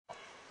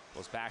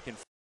Goes back and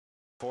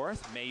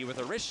forth. Mailloux with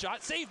a wrist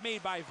shot. Save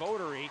made by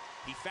Votary.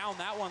 He found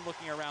that one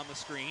looking around the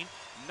screen.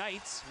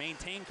 Knights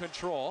maintain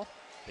control.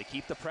 They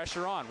keep the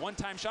pressure on.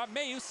 One-time shot.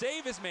 Mailloux,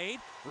 save is made.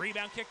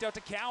 Rebound kicked out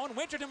to Cowan.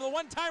 Winterton with a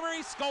one-timer.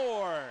 He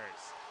scores.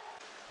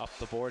 Up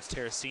the boards.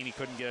 Terracini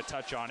couldn't get a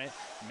touch on it.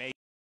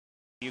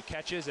 Mailloux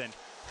catches, and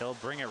he'll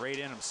bring it right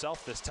in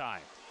himself this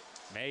time.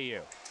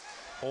 Mailloux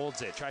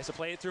holds it. Tries to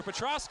play it through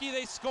Petrosky.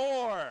 They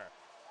score.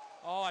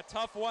 Oh, a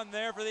tough one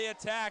there for the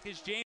attack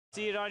as James.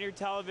 See it on your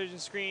television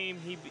screen.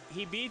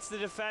 He beats the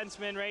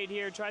defenseman right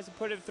here, tries to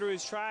put it through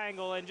his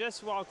triangle, and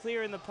just while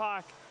clearing the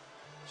puck,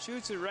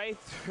 shoots it right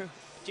through.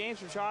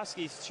 James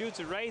Petrosky shoots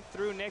it right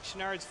through Nick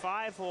Chenard's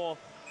 5-hole.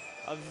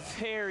 A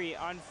very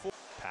unfortunate.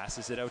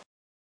 Passes it out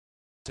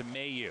to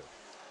Mailloux.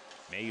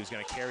 Mailloux's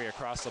going to carry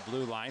across the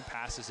blue line,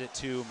 passes it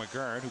to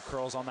McGurn, who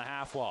curls on the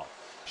half wall.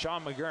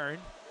 Sean McGurn,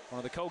 one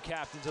of the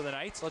co-captains of the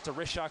Knights, lets a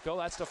wrist shot go.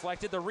 That's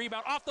deflected. The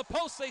rebound off the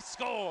post. They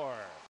score.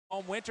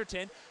 Home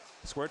Winterton.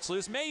 Squirts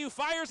loose. Mailloux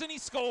fires and he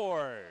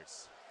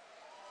scores.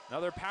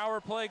 Another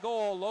power play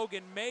goal.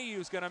 Logan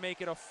Mailloux's going to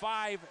make it a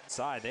 5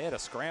 side. They had a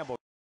scramble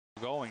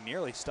going,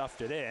 nearly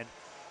stuffed it in.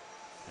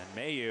 And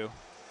Mailloux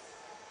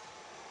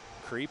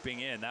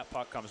creeping in. That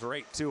puck comes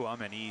right to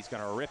him, and he's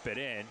going to rip it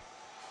in.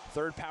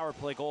 Third power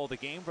play goal of the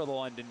game for the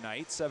London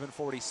Knights.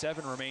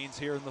 7:47 remains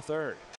here in the third.